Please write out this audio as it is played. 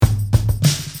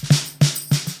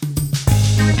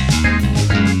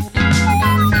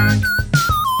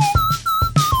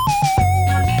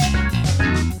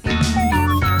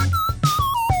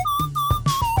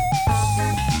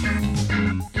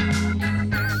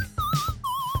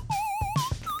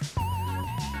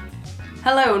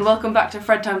Hello and welcome back to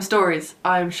Fred Time Stories.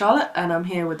 I'm Charlotte and I'm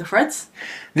here with the Freds.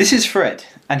 This is Fred,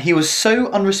 and he was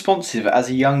so unresponsive as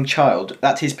a young child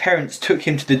that his parents took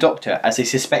him to the doctor as they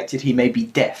suspected he may be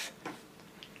deaf.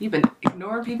 You've been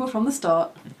ignoring people from the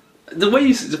start. The way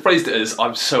you phrased it as,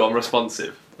 I'm so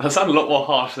unresponsive, that sounded a lot more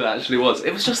harsh than it actually was.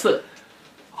 It was just that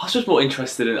I was just more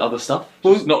interested in other stuff.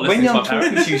 Well, not when listening to I'm my talking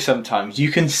parents. to you sometimes, you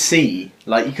can see,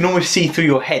 you can almost see through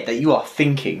your head that you are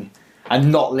thinking and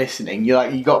not listening.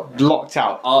 You got blocked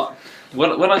out.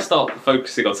 When I start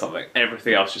focusing on something,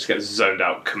 everything else just gets zoned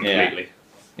out completely.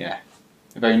 Yeah.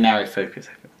 A very narrow focus,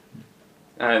 I feel.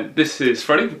 And this is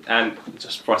Freddie, and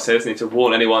just before I say this, I need to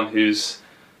warn anyone who's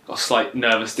got a slight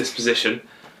nervous disposition.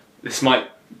 This might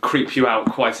creep you out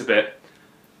quite a bit.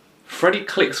 Freddie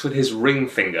clicks with his ring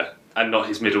finger and not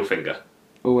his middle finger.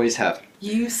 Always have.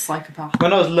 You psychopath.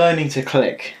 When I was learning to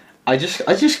click, I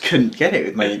just couldn't get it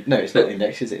with my... No, it's not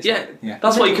index, is it? Yeah,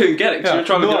 that's why you couldn't get it, because you were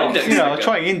trying with your index finger. I was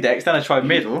trying index, then I tried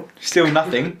middle, still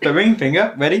nothing. The ring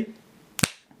finger, ready?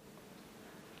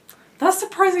 That's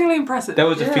surprisingly impressive. There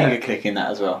was a finger click in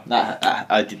that as well.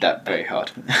 I did that very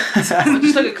hard.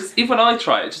 Because even when I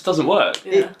try it, it just doesn't work.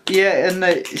 Yeah. And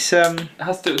it's It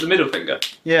has to do with the middle finger.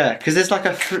 yeah, because there's like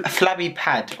a flabby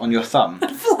pad on your thumb,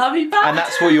 Flabby back. and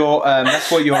that's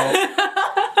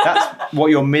what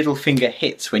your middle finger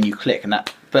hits when you click, and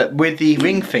that. But with the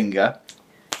ring finger,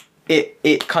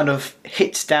 it kind of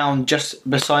hits down just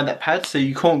beside that pad, so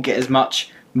you can't get as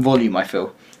much volume, I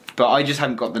feel. But I just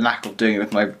haven't got the knack of doing it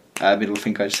with my middle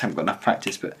finger. I just haven't got enough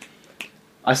practice. But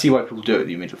I see why people do it with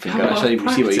your middle finger. I see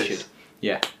what you should.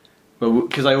 Yeah. Well,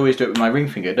 because I always do it with my ring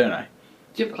finger, don't I?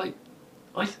 Yeah, but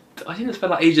I didn't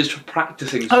spend ages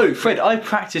practicing. Oh, Fred, I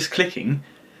practice clicking.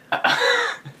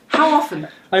 How often?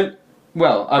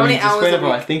 Well, I How mean, many just hours a whenever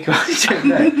I week? think about it, I don't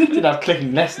know. Didn't have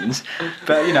clicking lessons,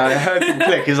 but I heard people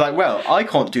click. It's like, well, I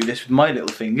can't do this with my little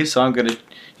fingers, so I'm gonna,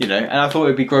 and I thought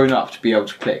it'd be grown up to be able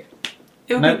to click.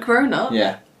 It would No. be grown up.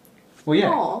 Yeah. Well, yeah.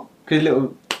 Aw. Because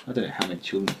I don't know how many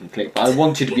children can click, but I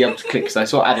wanted to be able to click because I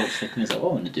saw adults click and I was like, oh,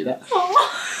 I want to do that.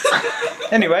 Aw.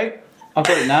 Anyway, I've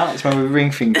got it now. It's my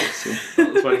ring finger. So.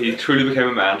 That's when he truly became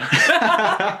a man.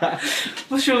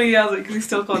 Well, surely he has it because he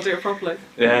still can't do it properly.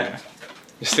 Yeah.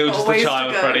 You're still Got just ways a to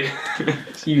child, go. Freddie.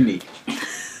 It's unique.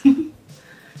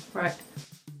 Right.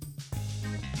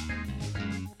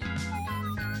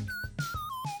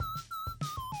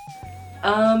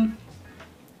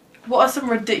 What are some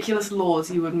ridiculous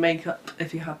laws you would make up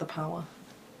if you had the power?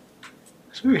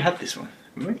 So we had this one,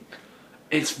 haven't we?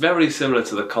 It's very similar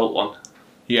to the cult one.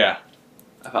 Yeah.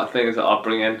 About things that I'll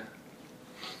bring in.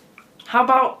 How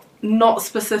about not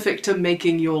specific to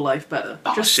making your life better?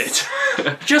 Oh, shit.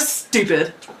 Just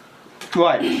stupid.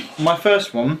 Right. My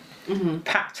first one.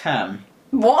 Packed ham.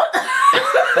 What?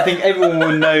 I think everyone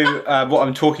will know what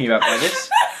I'm talking about by this.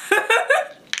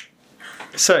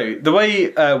 So, the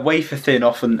way wafer thin,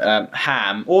 often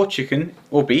ham or chicken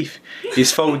or beef,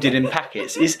 is folded in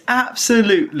packets is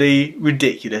absolutely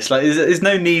ridiculous. There's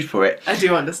no need for it. I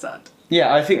do understand.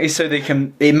 Yeah, I think it's so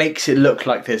it makes it look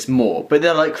like there's more, but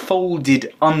they're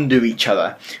folded under each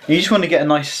other. You just want to get a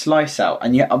nice slice out,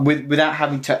 and without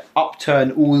having to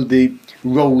upturn all the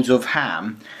rolls of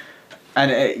ham,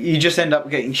 and you just end up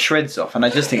getting shreds off. And I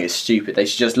just think it's stupid. They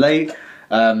should just lay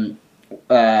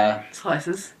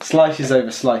slices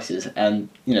over slices, and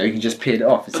you can just peel it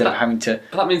off instead of having to.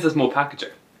 But that means there's more packaging.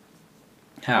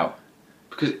 How?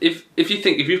 Because if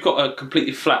you've got a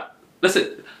completely flat, let's say,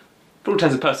 for all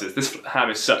intents and purposes, this ham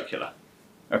is circular.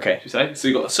 Okay. You say so.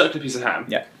 You've got a circular piece of ham.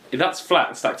 Yeah. If that's flat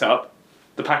and stacked up,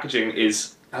 the packaging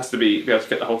has to be able to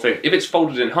fit the whole thing. If it's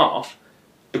folded in half,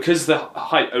 because the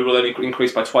height will only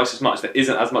increase by twice as much, there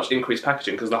isn't as much increased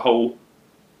packaging because the whole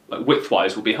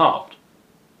width-wise will be halved.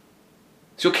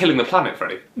 So you're killing the planet,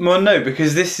 Freddie. Well, no,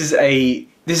 because it's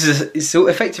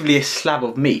effectively a slab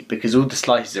of meat because all the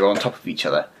slices are on top of each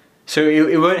other, so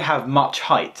it won't have much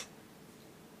height.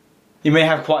 You may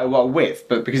have quite a lot of width,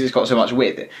 but because it's got so much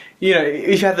width, if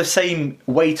you have the same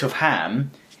weight of ham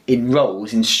in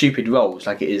rolls, in stupid rolls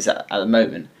like it is at the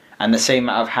moment, and the same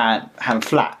amount of ham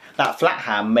flat, that flat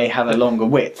ham may have a longer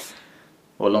width,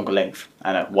 or longer length,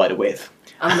 and a wider width.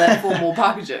 And therefore more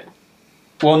packaging.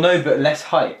 Well, no, but less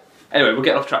height. Anyway, we're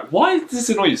getting off track. Why does this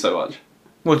annoy you so much?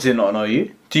 Well, does it not annoy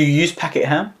you? Do you use packet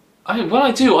ham? I mean, when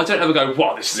I do, I don't ever go,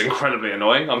 wow, this is incredibly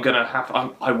annoying.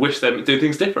 I wish they'd do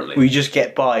things differently. Well, you just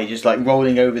get by, just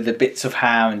rolling over the bits of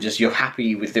ham, and you're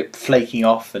happy with it flaking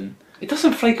off, and... It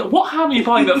doesn't flake. What ham are you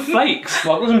buying that flakes?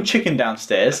 Well, I've got some chicken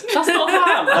downstairs, That's not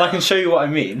ham. and I can show you what I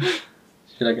mean.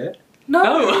 Should I get it? No.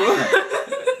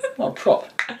 Oh, prop.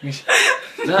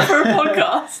 For a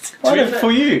podcast. Why not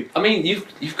for you? I mean,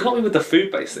 you've got me with the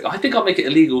food-based thing. I think I'll make it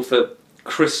illegal for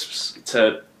crisps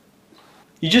to.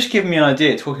 You just give me an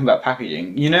idea talking about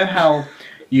packaging. You know how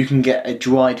you can get a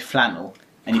dried flannel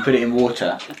and you put it in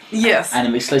water Yes.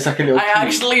 and it's like a little I cube?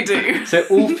 actually do. So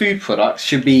all food products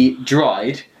should be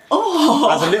dried Oh!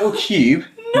 as a little cube,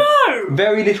 No!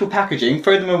 very little packaging,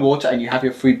 throw them in water and you have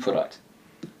your food product.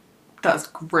 That's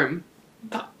grim.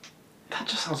 That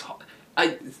just sounds hot.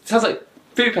 It sounds like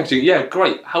food packaging. Yeah,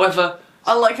 great. However,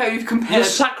 I like how you've you're compared.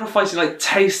 sacrificing like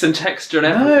taste and texture and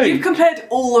everything. No. You've compared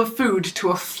all of food to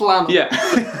a flannel. Yeah.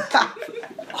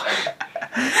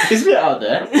 Isn't it out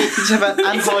there? You just have an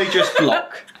anhydrous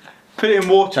block, put it in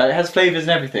water, it has flavours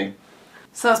and everything.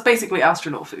 So that's basically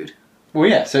astronaut food. Well,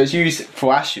 yeah, so it's used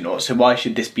for astronauts, so why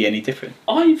should this be any different?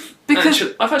 I've Because-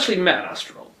 actually met an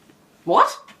astronaut.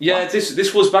 What? Yeah,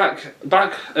 this was back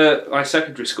at my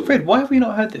secondary school. Fred, why have we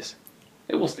not heard this?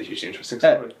 It wasn't a hugely interesting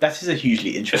story. That is a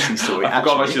hugely interesting story, I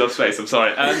forgot I actually actually. love space. I'm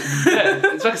sorry. Yeah,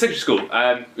 it's back at secondary school.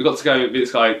 We got to go meet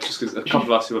this guy just because a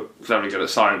couple of us who were very good at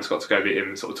science got to go meet him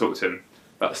and sort of talk to him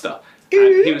about stuff.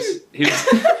 And he was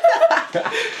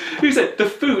he said the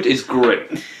food is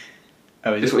grim.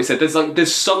 Oh, Is is what it? he said.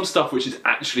 There's some stuff which is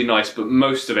actually nice, but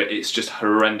most of it it's just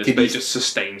horrendous. Did But he- it just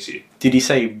sustains you. Did he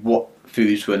say what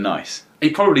foods were nice? He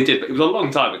probably did, but it was a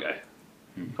long time ago.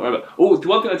 I remember. Oh, the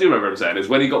one thing I do remember him saying is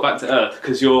when he got back to Earth,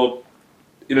 because you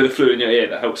know, the fluid in your ear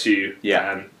that helps you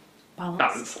Yeah.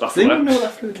 balance. That's Do the you word. know what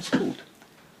that fluid is called?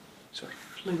 Sorry.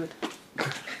 Fluid.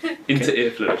 Into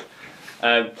ear fluid.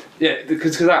 Yeah,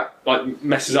 because that like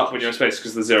messes up when you're in space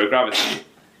because of the zero gravity.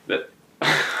 That.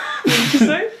 What did you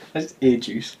say? That's ear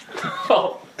juice.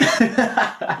 Oh.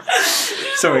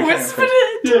 Sorry, carry on, Whispered Fred.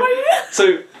 it into my ear.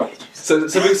 So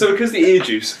because the ear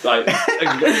juice like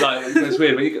it's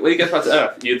weird when he gets back to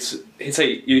Earth, he'd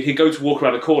say he'd go to walk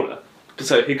around a corner,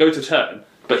 so he'd go to turn,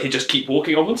 but he'd just keep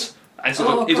walking onwards, and so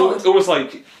Oh, it's God. almost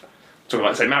like talking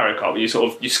about say Mario Kart,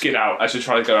 where you skid out as you're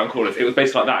trying to go around corners. It was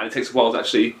basically like that, and it takes a while to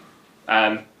actually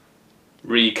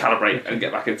recalibrate and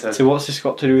get back into. So what's this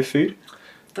got to do with food?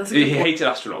 That's a He good point. hated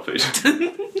astronaut food.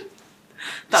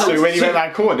 That So was, when you went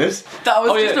around corners, that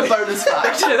was Oh, just yeah. a bonus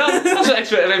fact. Yeah, that's an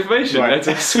extra bit of information Right.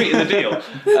 to sweeten the deal.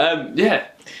 Yeah,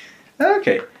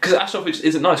 okay. because astronaut food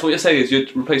isn't nice. What you're saying is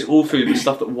you'd replace all food with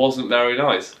stuff that wasn't very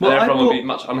nice, Well, and I everyone would bought- be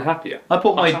much unhappier. I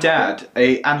bought my Much dad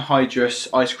a anhydrous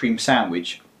ice cream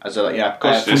sandwich as a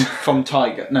course you did. from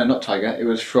Tiger. No, not Tiger. It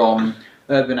was from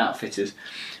Urban Outfitters.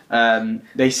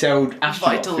 They sold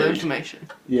astronaut Vital food. information.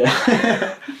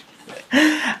 Yeah.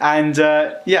 And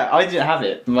yeah, I didn't have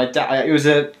it. My dad. It was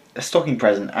a stocking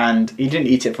present, and he didn't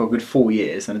eat it for a good 4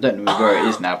 years, and I don't know where it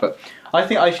is now. But I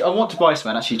think I want to buy some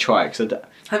and actually try it because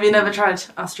Have you never tried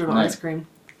astronaut No. ice cream?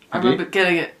 I Have you? remember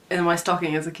getting it in my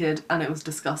stocking as a kid, and it was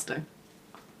disgusting.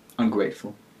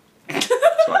 ungrateful. That's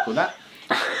what I call that.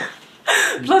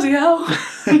 Bloody hell!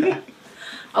 I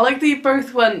like that you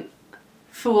both went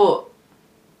for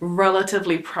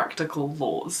relatively practical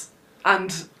laws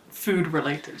and food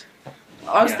related.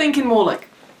 I was Yeah. thinking more like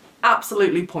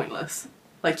absolutely pointless.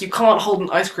 Like you can't hold an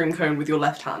ice cream cone with your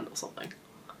left hand or something.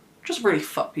 Just really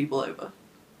fuck people over.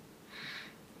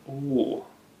 Ooh.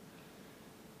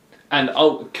 And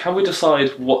can we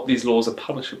decide what these laws are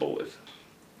punishable with?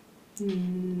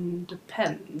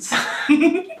 Depends.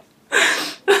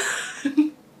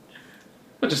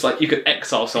 Or just like you could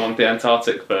exile someone to the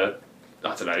Antarctic for,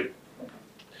 I don't know.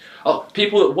 Oh,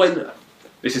 people that went.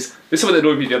 This is something that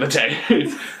annoyed me the other day.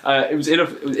 It was in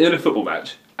a football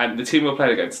match, and the team we were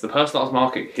playing against, the person I was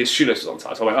marking, his shoelaces was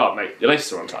untied. So I went, "Oh mate, your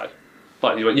laces are untied."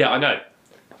 Fine. He went, "Yeah, I know."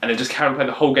 And then just carried on playing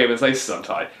the whole game with his laces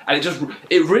untied, and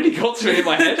it really got to me in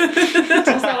my head.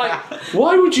 So I was like,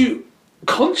 why would you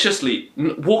consciously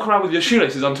walk around with your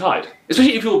shoelaces untied,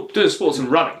 especially if you're doing sports and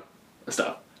running and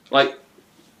stuff? Like,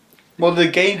 Well, the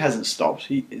game hasn't stopped.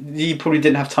 He probably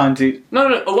didn't have time to.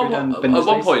 no. At down one Ben's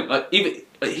lace. point, like even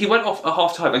he went off at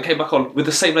half time and came back on with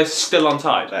the same laces still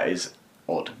untied, That is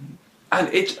odd.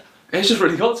 and it just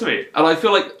really got to me. And I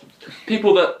feel like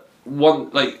people that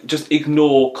want just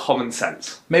ignore common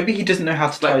sense. Maybe he doesn't know how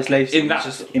to tie Like, his laces. in He's that-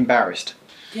 just embarrassed.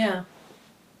 Yeah.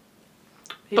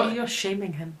 Maybe But- you're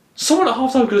shaming him. Someone at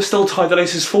half time could have still tied the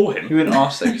laces for him. He wouldn't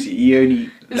ask though because he only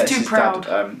was lets too his proud.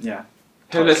 dad. Yeah.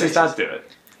 Who lets his dad do it?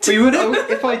 But you wouldn't,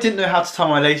 if I didn't know how to tie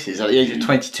my laces at the age of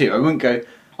 22, I wouldn't go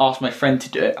ask my friend to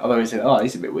do it. I'd always say, "Oh,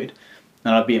 he's a bit weird,"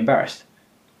 and I'd be embarrassed.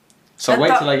 So I And wait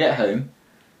that- till I get home.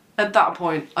 At that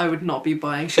point, I would not be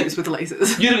buying shoes with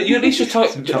laces. You at least just tuck.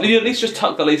 Some You at least just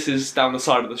tuck the laces down the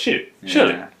side of the shoe.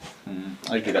 Surely. Yeah.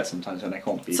 I do that sometimes when I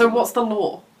can't be. So what's the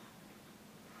law?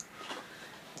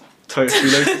 Tie your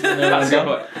shoelaces when they're That's the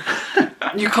undone.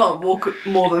 point. You can't walk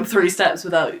more than 3 steps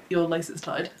without your laces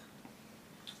tied.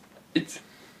 It's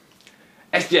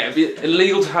Yeah, it'd be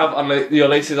illegal to have your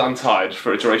laces untied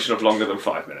for a duration of longer than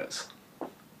 5 minutes.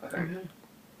 I think. Okay.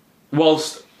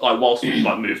 Whilst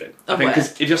moving. I think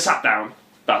because if you're sat down,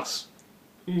 that's.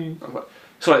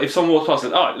 So like, if someone walks past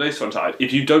and your laces are untied,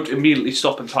 if you don't immediately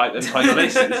stop and tie your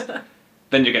laces,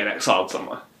 then you're getting exiled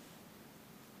somewhere.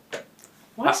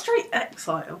 Why straight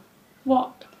exile?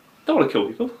 What? Don't want to kill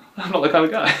people. I'm not the kind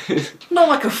of guy. Not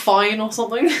like a fine or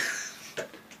something.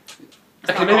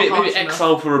 Okay, maybe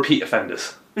exile for repeat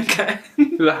offenders Okay.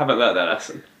 who haven't learned their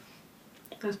lesson.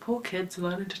 Those poor kids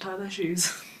learning to tie their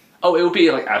shoes. Oh, it will be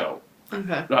like adult,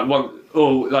 Okay. like one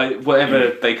or like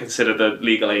whatever they consider the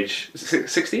legal age.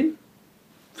 16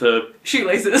 for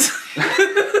Shoelaces.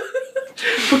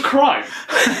 for crime.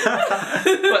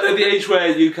 But at the age where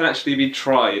you can actually be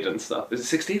tried and stuff. Is it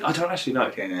 16? I don't actually know.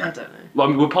 Okay, I no. don't know. Well, I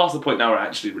mean, we're past the point now where it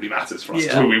actually really matters for us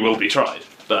Yeah. who we will be tried.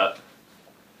 But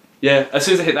yeah, as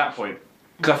soon as I hit that point,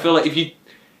 because I feel like if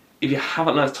you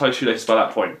haven't learned to tie shoelaces by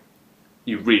that point,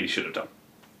 you really should have done.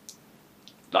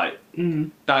 Like,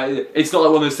 it's not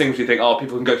like one of those things where you think, oh,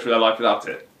 people can go through their life without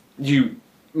it.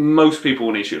 Most people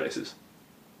will need shoelaces.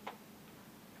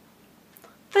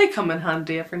 They come in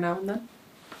handy every now and then.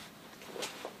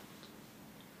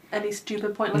 Any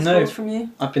stupid, pointless No. rules from you?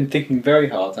 I've been thinking very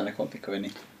hard and I can't think of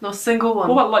any. Not a single one.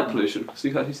 What about light pollution? So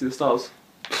you can actually see the stars.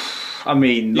 I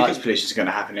mean, You light could- pollution is going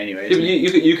to happen anyway. Yeah, Isn't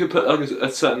but it? you could put like a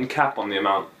certain cap on the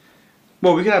amount.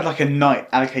 Well, we could have like a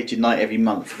allocated night every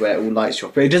month where all lights are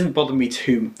off, but it doesn't bother me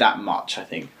that much. I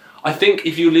think I think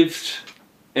if you lived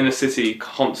in a city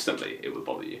constantly, it would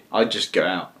bother you. I'd just go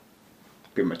out,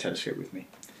 bring my telescope with me.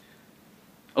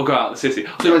 Or go out of the city.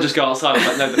 I don't just go outside. I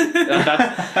was like, no,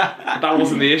 that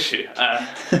wasn't the issue.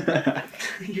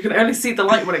 You can only see the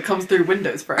light when it comes through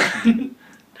windows, bro.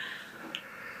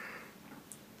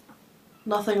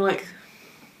 Nothing like.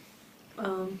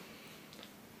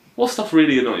 What stuff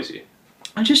really annoys you?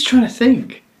 I'm just trying to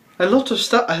think. A lot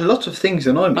of things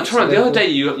annoy me. I'm trying. The other day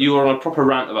you were on a proper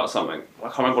rant about something. I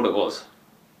can't remember what it was.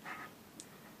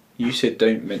 You said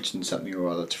don't mention something or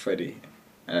other to Freddie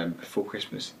before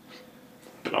Christmas.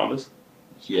 Bananas.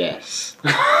 Yes.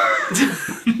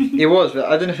 It was, but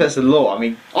I don't know if that's the law. I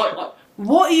mean,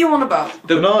 What are you on about?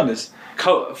 The- bananas.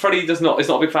 Freddie is not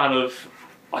a big fan of.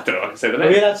 I don't know. I can say the Are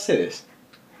we name. allowed to say this?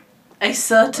 A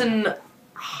certain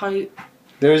high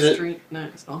There is a. street. No,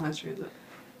 it's not high street, is it?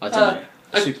 I don't know.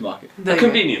 A supermarket. There A you go.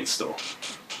 convenience store.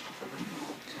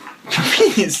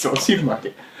 Convenience store,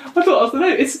 supermarket. I thought that was the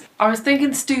name. It's I was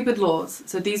thinking stupid laws,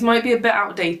 so these might be a bit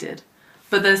outdated,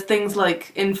 but there's things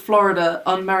like in Florida,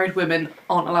 unmarried women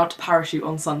aren't allowed to parachute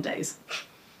on Sundays.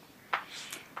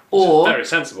 Or very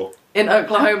sensible. in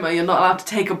Oklahoma, you're not allowed to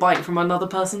take a bite from another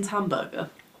person's hamburger.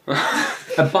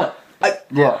 A bike.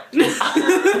 What?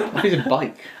 I think it's a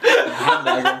bike.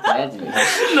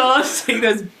 No, I'm saying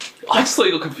there's. I just thought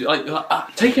you got confused.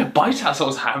 Like, taking a bite out of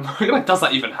someone's hamburger. Like, does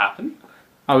that even happen?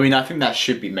 I mean, I think that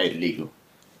should be made illegal.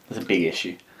 That's a big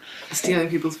issue. Stealing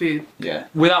people's food. Yeah.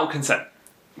 Without consent.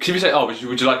 Because if you say, oh, would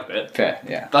you like a bit? Fair,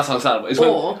 yeah. That's understandable. It's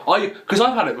Or- because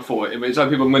I've had it before. It's like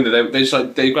people in window, they just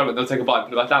like, they grab it, they'll take a bite,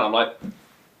 put it back down. I'm like,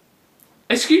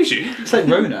 excuse you. It's like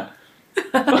Rona.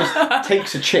 Just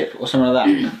takes a chip or something like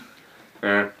that.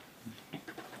 Yeah.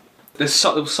 There's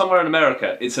somewhere in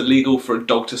America, it's illegal for a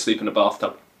dog to sleep in a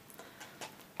bathtub.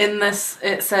 In this,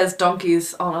 it says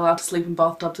donkeys aren't allowed to sleep in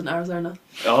bathtubs in Arizona.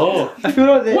 Oh. I feel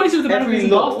like What is it with every Americans in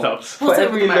law, bathtubs? for What's it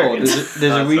every with law, Americans? there's a That's a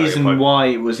very good reason point. why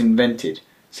it was invented.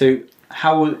 So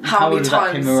how many did that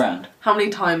times? come around? How many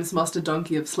times must a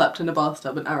donkey have slept in a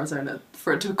bathtub in Arizona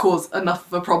for it to cause enough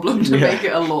of a problem to Yeah. make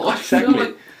it a law? I feel Exactly.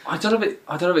 like I don't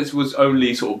know if it was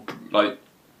only sort of like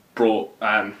brought.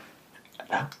 I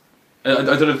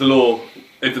don't know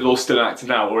if the law's still active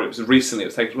now or it was recently it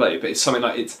was taken away. But it's something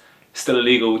like it's still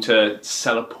illegal to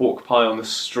sell a pork pie on the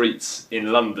streets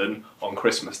in London on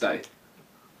Christmas Day.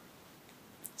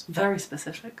 It's very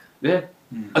specific. Yeah,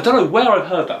 I don't know where I've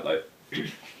heard that though.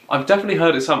 I've definitely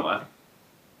heard it somewhere.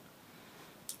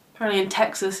 Apparently in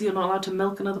Texas, you're not allowed to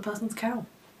milk another person's cow.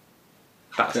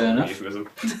 That's Fair not a enough. euphemism.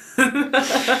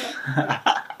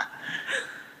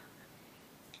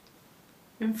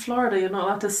 In Florida, you're not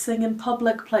allowed to sing in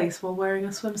public place while wearing a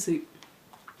swimsuit.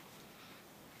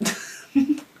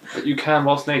 But you can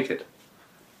whilst naked.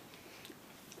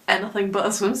 Anything but a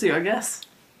swimsuit, I guess.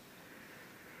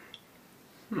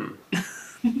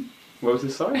 What was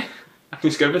this? Sorry, I can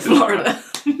just go visit Florida.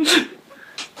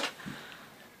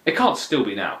 It can't still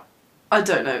be now. I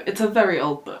don't know. It's a very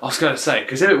old book. I was going to say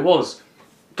because if it was,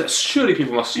 that surely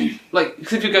people must like.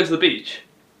 Because if you go to the beach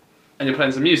and you're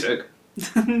playing some music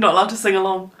Not allowed to sing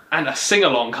along. and a sing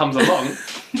along comes along,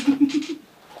 to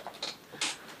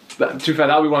be fair,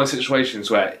 that'll be one of the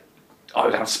situations where I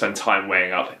would have to spend time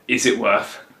weighing up, is it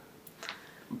worth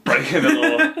breaking the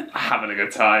law, having a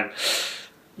good time?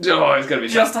 Oh, it's going to be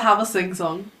Just tough. to have a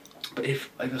sing-song. But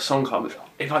if like, a song comes,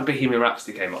 if like Bohemian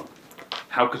Rhapsody came on,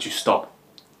 how could you stop?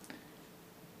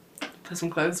 Put some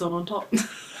clothes on top.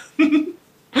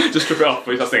 Just strip it off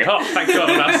when you start singing, oh, thank God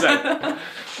I'm outside.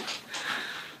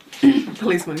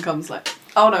 Policeman comes like,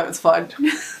 oh no, it's fine.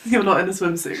 You're not in a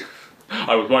swimsuit.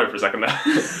 I was worried for a second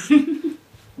there.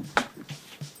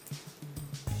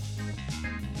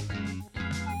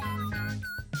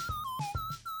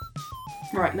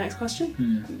 Right, next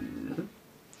question.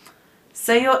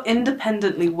 Say you're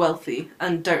independently wealthy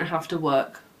and don't have to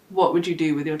work. What would you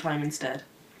do with your time instead?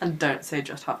 And don't say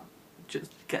just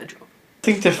get a job.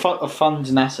 Think to fund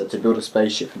NASA to build a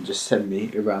spaceship and just send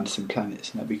me around some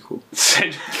planets, and that'd be cool.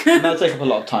 And that'd take up a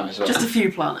lot of time as well. Just a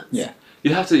few planets. Yeah.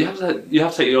 You have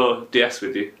to take your DS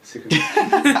with you, so you can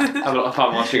have a lot of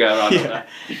fun whilst you go around up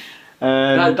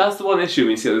there. That's the one issue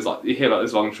when you see those, like, you hear about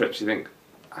those long trips. You think,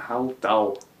 how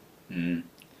dull.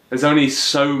 There's only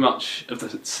so much of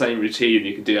the same routine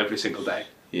you can do every single day.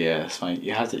 Yeah, that's fine.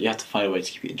 You have to find a way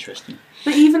to keep it interesting.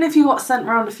 But even if you got sent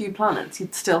around a few planets,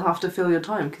 you'd still have to fill your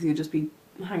time because you'd just be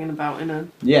hanging about in a...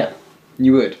 Yeah,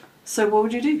 you would. So what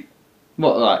would you do?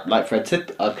 What, like Fred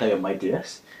said, I'd play on my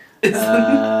DS. What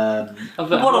a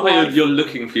life. You're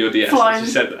looking for your DS Flying- as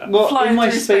you said that. Well, Flying in my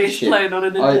through space, spaceship, playing on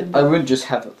a Nintendo. I wouldn't just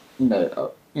have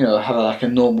have like a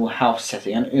normal house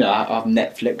setting, and I have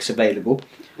Netflix available.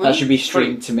 That should be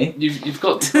streamed to me. You've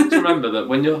got to remember that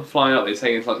when you're flying up, they're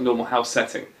saying it's like normal house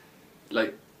setting.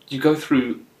 Like, you go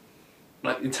through,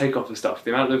 like, in takeoff and stuff,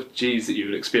 the amount of G's that you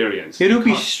would experience. It'll you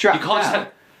be can't- strapped You can't down.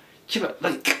 just have, yeah, but,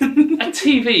 like, a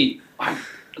TV,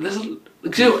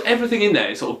 everything in there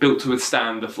is sort of built to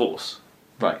withstand the force.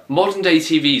 Right. Modern day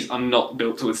TVs are not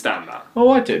built to withstand that. Oh,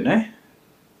 I don't know.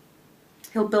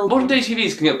 He'll build Modern one. day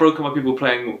TVs can get broken by people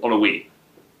playing on a Wii.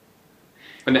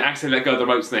 When they accidentally let go of the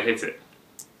remotes and they hit it.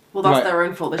 Well, that's Right. their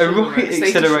own fault. They A shouldn't have rocket a safety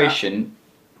strap. acceleration,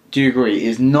 do you agree,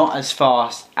 is not as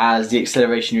fast as the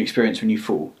acceleration you experience when you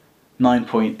fall.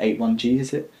 9.81 G,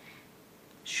 is it?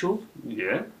 Sure.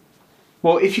 Yeah.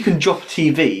 Well, if you can drop a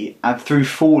TV and through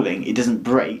falling it doesn't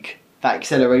break, that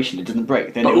acceleration it doesn't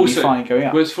break, then But it'll also, be fine going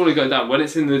up. when it's fully going down, when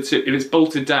it's in if it's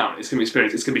bolted down, it's going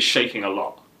to be shaking a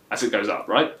lot as it goes up,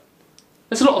 right?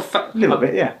 There's a lot of A little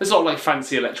bit, yeah. There's a lot of like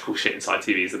fancy electrical shit inside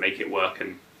TVs that make it work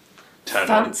and turn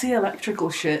Fancy electrical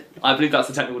shit. on. I believe that's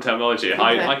the technical terminology. Okay.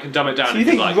 I can dumb it down So you if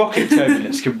you think like. rocket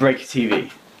turbulence could break a TV?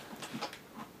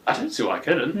 I don't see why I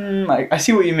couldn't. I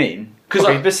see what you mean. 'Cause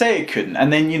Okay, I- but say it couldn't,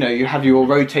 and then you have your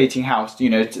rotating house, so you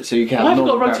can have Why have you got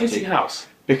normal a rotating gravity. house?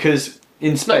 Because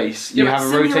in space yeah, you but have a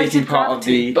rotating simulated part of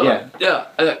the But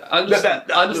I understand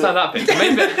that bit. But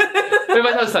maybe I don't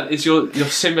understand is your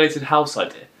simulated house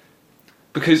idea,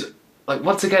 because like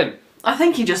once again, I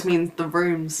think he just means the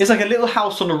rooms. It's like a little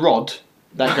house on a rod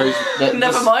that goes. That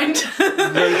Never just mind. rotates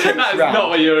that is round. not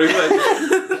what you're.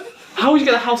 How would you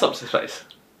get a house up to space?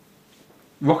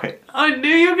 Rocket. I knew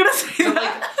you were going to say Like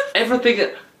that. everything.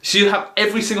 So you have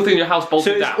every single thing in your house So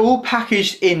bolted it's down. all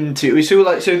packaged into. It's all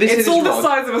like so. This is It's this all the rod.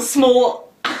 size of a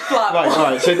small flat.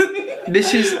 Right. So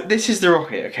this is the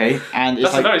rocket, okay, and it's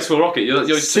That's like a very small rocket. You're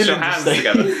just your hands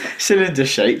together. cylinder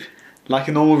shape, like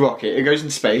a normal rocket. It goes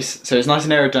into space, so it's nice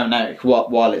and aerodynamic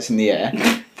while it's in the air.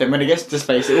 Then when it gets to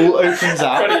space, it all opens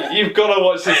out. Freddie, you've got to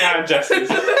watch his hand gestures.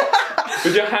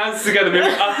 With your hands together,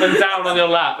 moving up and down on your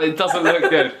lap, it doesn't look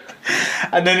good.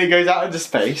 And then it goes out into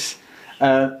space,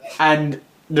 and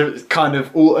the kind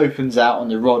of all opens out on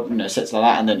the rod, sets like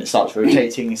that, and then it starts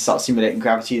rotating, it starts simulating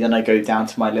gravity. Then I go down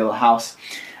to my little house,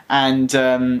 and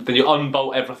Then you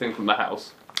unbolt everything from the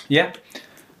house. yeah,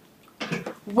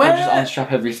 Where? I just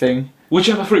unstrap everything. Would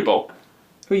you have a fruit bowl?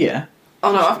 Oh yeah,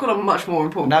 Oh no, I've got a much more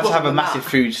important. and I have to have problem a than massive that.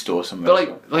 food store somewhere.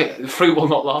 But like fruit will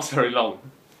not last very long.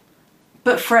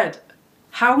 But Fred,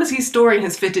 how is he storing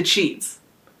his fitted sheets?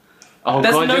 Oh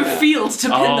There's god. no field to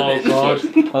pin them in.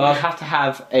 God. Well, I'd have to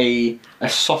have a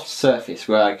soft surface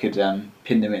where I could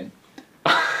pin them in,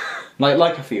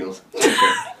 like a field.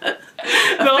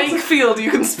 A fake field you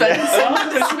can spend in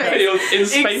space. In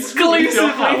space Exclusively with your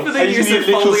for house. the I use just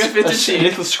need of folding a fitted a sheet.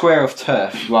 little square of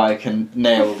turf where I can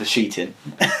nail the sheet in.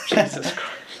 Jesus Christ.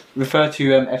 Refer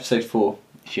to episode 4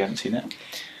 if you haven't seen it.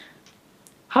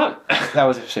 How? That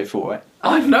was episode 4, right?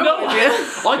 I've no idea.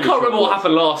 I can't remember what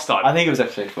happened last time. I think it was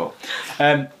episode 4.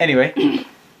 Anyway,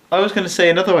 I was going to say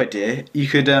another idea. You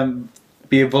could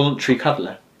be a voluntary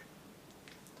cuddler.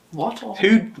 What?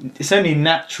 It's only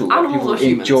natural that Animals people or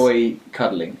humans? enjoy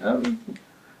cuddling. I've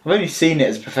only seen it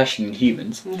as a profession in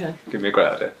humans, Okay. Give me a great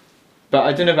idea. but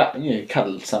I don't know about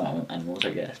cuddle some animals,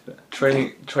 I guess. But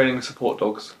Training support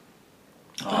dogs.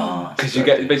 Oh, Because you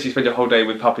basically spend your whole day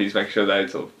with puppies, making sure they're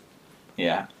sort of.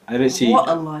 Yeah, I don't see. What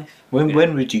a life.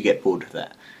 When would you get bored of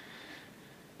that?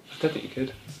 I don't think you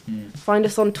could. Find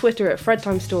us on Twitter at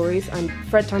FredTimeStories and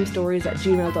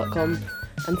fredtimestories@gmail.com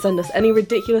and send us any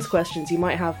ridiculous questions you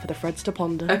might have for the Freds to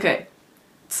ponder. Okay,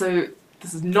 so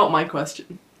this is not my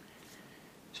question.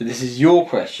 So this is your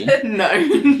question. No,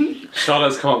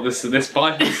 Charlotte's come up with this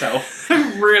by herself.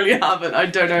 I really haven't. I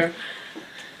don't know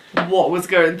what was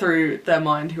going through their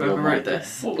mind, whoever Your wrote mind, yeah.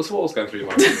 this. What was going through your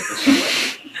mind?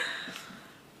 Charlotte?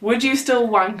 Would you still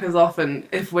wank as often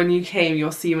if when you came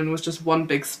your semen was just one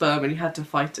big sperm and you had to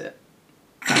fight it?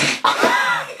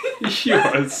 You're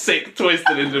a sick,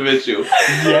 twisted individual.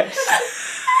 Yes.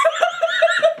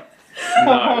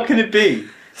 How hard can it be?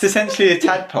 It's essentially a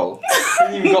tadpole.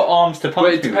 And you've got arms to punch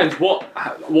Well, it people. depends.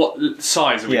 What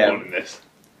size are we Yeah. calling this?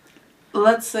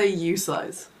 Let's say you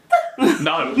size.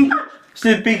 No. It's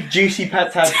a big juicy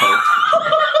tadpole.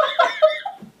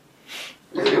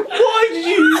 Why did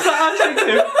you use that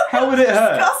adjective? How would it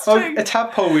hurt? Disgusting. A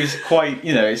tadpole is quite,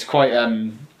 it's quite,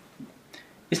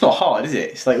 it's not hard, is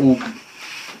it? It's like all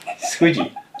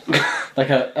squidgy. Like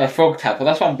a frog tadpole.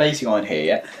 That's what I'm basing on here,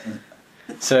 yeah?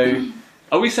 So,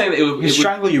 Are we saying that it it would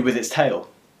strangle you with its tail.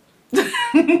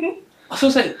 I was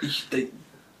going to say,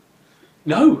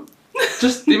 no.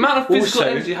 Just the amount of physical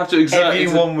Also, energy you have to exert.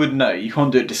 Everyone would know. You can't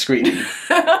do it discreetly.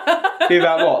 Be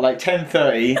about what, like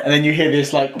 10:30, and then you hear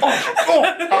this like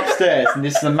upstairs, and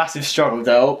this is a massive struggle.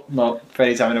 Oh, not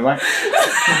Freddie's having a wank.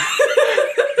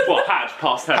 What,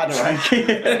 past Had tense? a wank.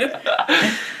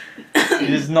 It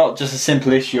is not just a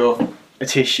simple issue of a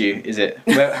tissue, is it?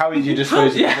 How would you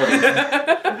dispose of the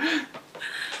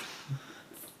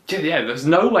body? Yeah, there's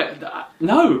no way.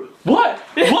 No. What?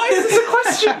 Why is this a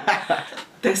question?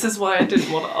 This is why I didn't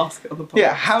want to ask it on the podcast.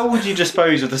 Yeah, how would you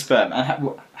dispose of the sperm,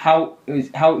 and how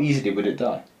easily would it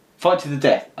die? Fight to the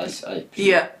death.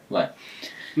 Yeah. Right.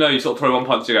 No, you sort of throw one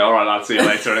punch and go, alright, I'll see you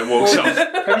later, and it walks off.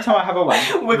 Every time I have a wank,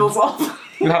 Wiggles off.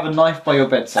 you have a knife by your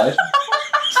bedside.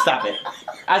 Stab it.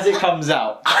 As it comes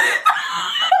out,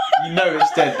 you know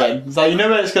it's dead. Then it's like you know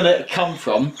where it's gonna come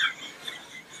from.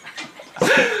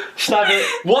 Stab it.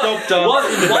 Job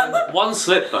done. One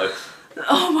slip though.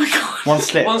 Oh my god. One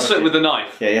slip. One slip okay. with a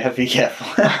knife. Yeah, you have to be careful.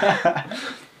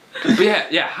 But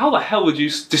yeah. How the hell would you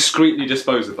discreetly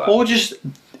dispose of that? Or just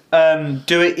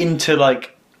do it into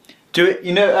like,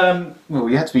 well,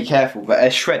 you have to be careful, but a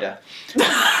shredder.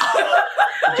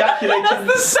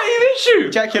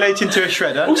 Ejaculate into a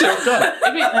shredder. Also, done.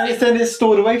 And then it's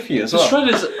stored away for you as well.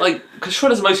 Shredders, because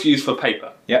shredders are mostly used for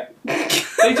paper. Yeah.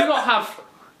 They do not have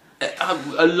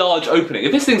a large opening.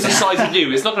 If this thing's the size of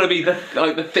you, it's not going to be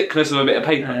the thickness of a bit of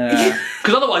paper.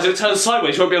 Because otherwise, if it turns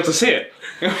sideways, you won't be able to see it.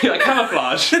 It'll be like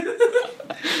camouflage.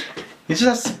 You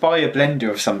just have to buy a blender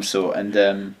of some sort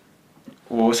and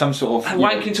or some sort of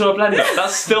Wank into a blender.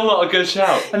 That's still not a good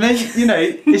shout. And then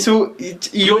it's all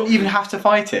you wouldn't even have to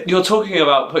fight it. You're talking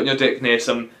about putting your dick near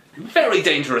some very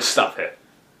dangerous stuff here.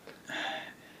 You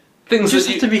Things just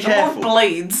that have to be Or careful.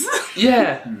 blades.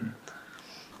 Yeah.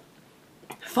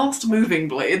 Fast moving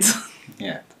blades.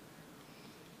 Yeah.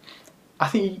 I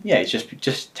think you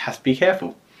just have to be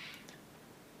careful.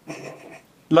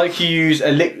 Like you use a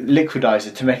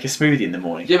liquidizer to make a smoothie in the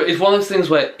morning. Yeah, but it's one of those things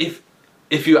where if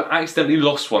you accidentally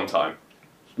lost one time,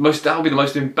 that would be the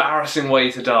most embarrassing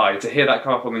way to die, to hear that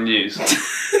come up on the news.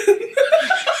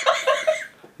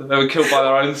 They were killed by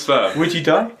their own sperm. Would you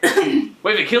die?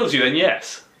 Well, if it kills you, then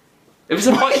yes. If it's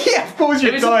a fight, Yeah, of course you'd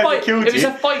if it's a die if fight, it killed if it's you.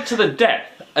 a fight to the death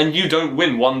and you don't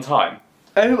win one time,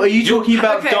 Oh, are you talking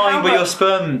about Okay, dying how by your about-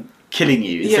 sperm killing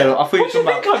you? Yeah. So I thought you were What do you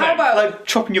talking think about I How about like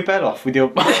chopping your bed off with your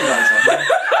liquidizer.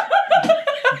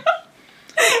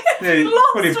 Yeah, you'd Lost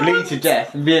probably bleed one. to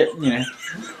death and be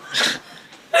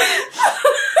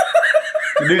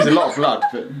you lose a lot of blood,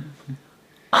 but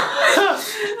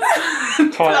That's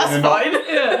fine.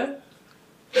 yeah.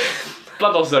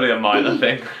 Blood loss is only a minor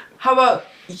thing. How about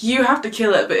you have to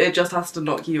kill it, but it just has to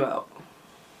knock you out?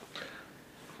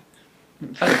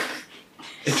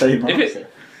 So you might If it- say.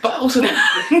 But also, but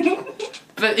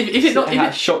if it not, And if that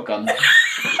it, shotgun.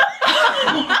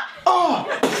 Oh!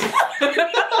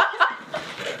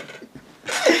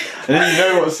 And then you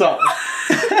know what's up.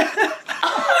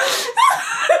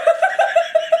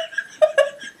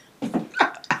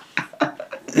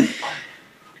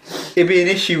 It'd be an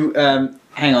issue.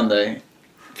 Hang on though.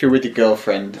 If you're with your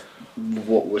girlfriend,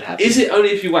 what would happen? is it only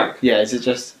if you wank? Yeah, is it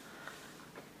just?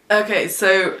 Okay,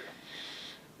 so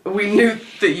we knew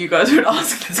that you guys would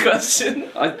ask this question.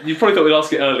 You probably thought we'd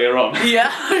ask it earlier on. Yeah,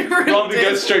 I really Rather than go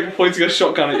did. straight for pointing a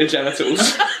shotgun at your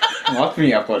genitals. Oh, I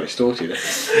think I've got it distorted.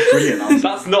 Brilliant answer.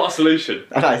 That's not a solution.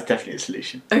 That is definitely a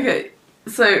solution. Okay,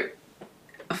 So,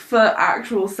 for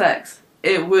actual sex,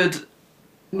 it would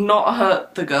not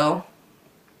hurt the girl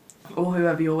or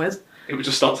whoever you're with. It would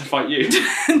just start to fight you.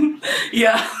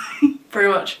 Yeah, pretty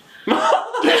much.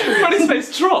 When his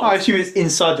face dropped. I assume it's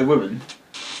inside the woman.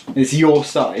 It's your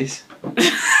size.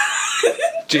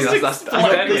 Jeez, that's Let's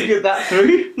deadly. get that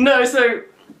through. No, so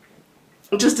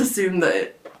just assume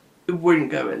that it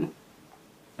wouldn't go in.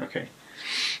 Okay.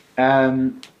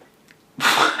 And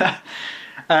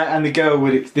the girl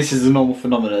would. This is a normal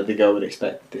phenomenon. The girl would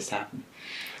expect this to happen.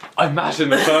 Imagine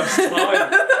the first time.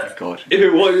 Oh God. If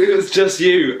it was just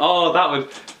you, that would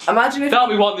Imagine if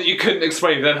be one that you couldn't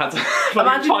explain, then had to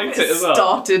imagine fight if it it as well.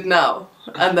 started now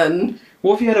and then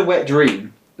What if you had a wet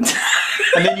dream?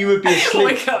 And then you would be asleep.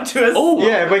 wake up to a Oh,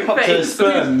 Yeah, wake up to a face.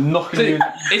 sperm knocking So you.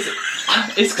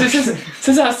 it's because it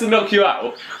says it has to knock you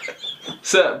out.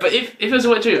 So, but if it was a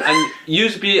wet dream and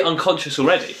you'd be unconscious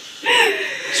already,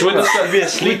 so when the You'd sperm be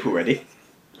asleep already.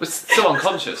 was still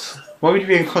unconscious. Why would you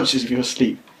be unconscious if you're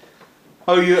asleep?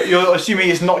 Oh, you're assuming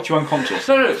it's knocked you unconscious.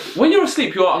 No. When you're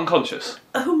asleep, you are unconscious.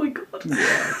 Oh my god.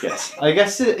 Yeah, I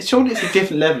guess surely it's a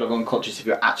different level of unconscious if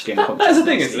you're actually unconscious. That's the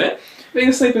thing, isn't it? Being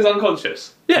asleep is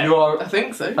unconscious. Yeah. You are. I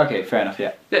think so. Okay, fair enough.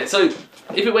 Yeah. Yeah. So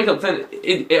if it wake up, then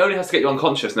it only has to get you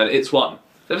unconscious, and then it's one.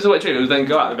 If it's a wet dream, it would then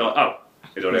go out and be like, oh,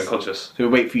 he's already unconscious. So we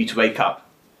wait for you to wake up,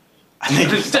 and then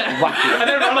just whack you. I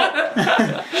don't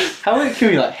know. How would it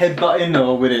kill you? Like headbutting,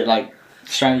 or would it like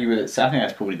strangle you with it? So I think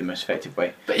that's probably the most effective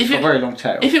way. But if It's got it, a very long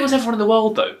tail. if it was everyone in the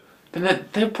world, though, then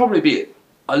there'd probably be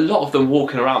a lot of them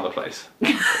walking around the place.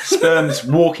 Sperms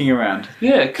walking around.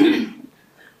 Yeah,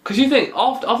 because you think,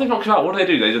 after they've knocked you out, what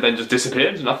do? They then just disappear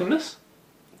into nothingness?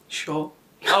 Sure.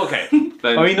 Oh, okay.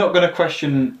 Then, Are you not going to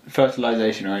question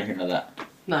fertilization or anything like that?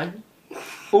 No.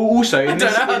 Also, I in don't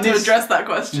this, know how in to this address that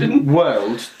question.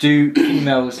 world, do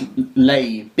females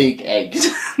lay big eggs?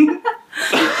 No.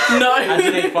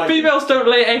 females don't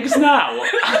lay eggs now.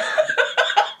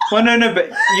 Well, no, but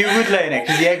you would lay an egg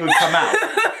because the egg would come out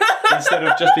instead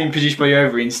of just being produced by your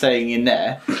ovary and staying in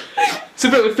there. It's a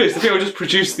bit with fish. The female just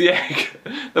produce the egg.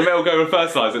 The male go and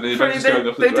fertilise it, and then you both just go in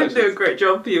the They did do a great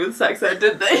job for you with sex ed,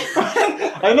 didn't they?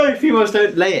 I know females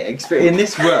don't lay eggs, but in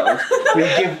this world, we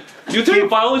give. You're doing a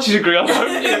biology degree, I hope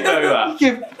you didn't know that.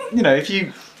 Give, if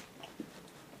you.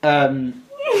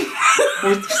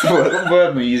 What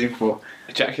word am I using for?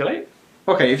 Ejaculate?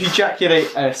 Okay, if you ejaculate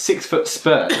a 6-foot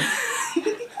sperm,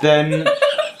 then.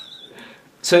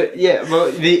 So, yeah,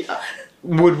 well,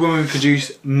 would women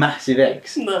produce massive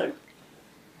eggs? No.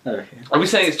 Okay. Are we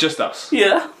saying it's just us?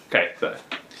 Yeah. Okay, so.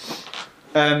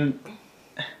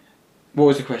 What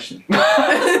was the question?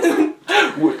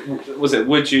 Was it,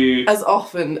 would you... As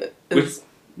often as With-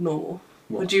 normal.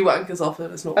 What? Would you wank as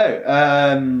often as normal?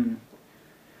 Oh,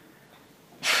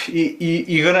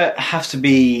 you're gonna have to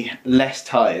be less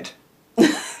tired. You're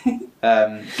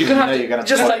gonna have to,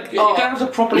 Just like- you're gonna have to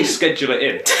properly schedule it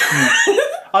in.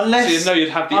 Unless So you know you'd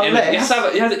have the energy.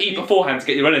 Unless- You have to eat beforehand to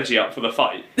get your energy up for the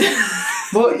fight.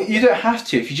 well, you don't have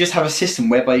to if you just have a system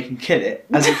whereby you can kill it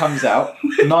as it comes out.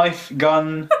 Knife,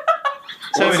 gun,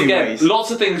 so Once many again, ways.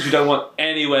 lots of things you don't want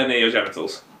anywhere near your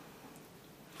genitals.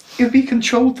 It would be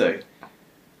controlled though.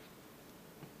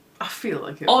 I feel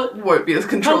like it Oh, won't be as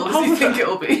controlled as you think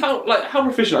it'll be. How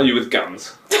proficient are you with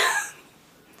guns?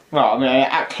 Well, I mean,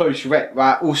 at close range.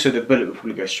 Well, also the bullet would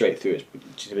probably go straight through it,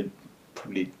 which is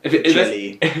probably If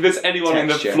jelly. there's anyone in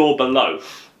the texture. floor below,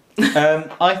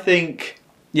 I think,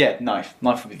 yeah, knife.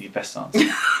 Knife would be the best answer.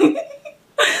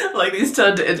 Like these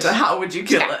turned it into how would you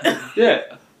kill it? yeah.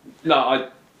 No,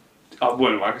 I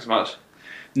wouldn't like as much.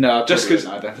 No, Just probably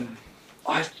 'cause- wouldn't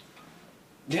either.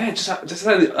 Just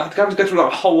I'd have to go through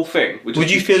that whole thing. which Would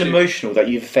is you feel too- emotional that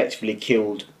you've effectively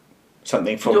killed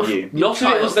something from Your- you? Not if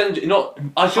it was then not.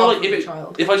 I feel Half like of if the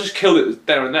child. if I just killed it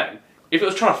there and then, if it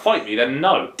was trying to fight me, then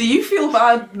no. Do you feel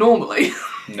bad normally?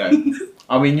 No.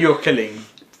 I mean, you're killing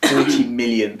 40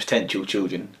 million potential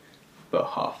children, but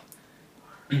half.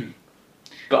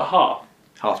 But half.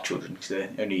 Half children, because they're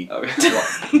only, Okay.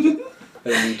 what,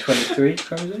 only 23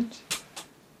 chromosomes?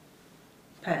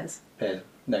 Pairs. Pairs.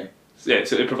 No. Yeah,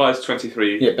 so it provides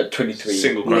 23. Yeah, but 23.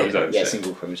 Single chromosomes, Yeah, yeah.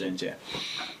 single chromosomes, yeah.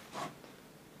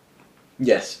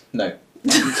 Yes, no.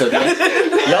 So the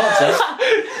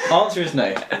answer is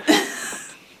no.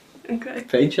 Okay.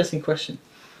 But interesting question.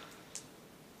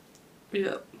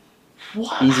 Yeah.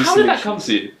 What? Easy How did that solution. come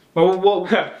to you? Well, what?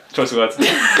 Choice of words.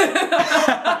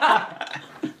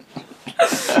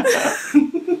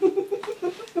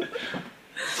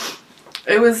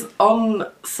 It was on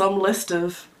some list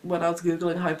of when I was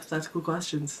googling hypothetical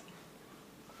questions.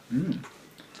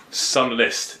 Some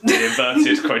list in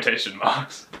inverted quotation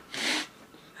marks.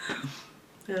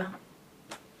 Yeah.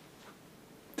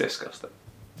 Disgusting.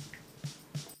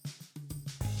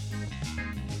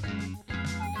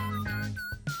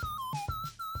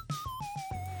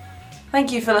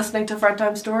 Thank you for listening to Fred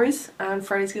Time Stories, and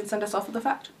Freddie's going to send us off with a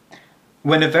fact.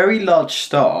 When a very large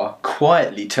star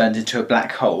quietly turns into a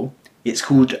black hole, it's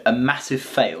called a massive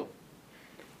fail.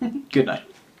 Good night.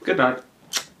 Good night.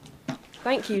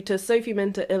 Thank you to Sophie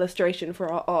Minter Illustration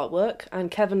for our artwork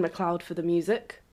and Kevin MacLeod for the music.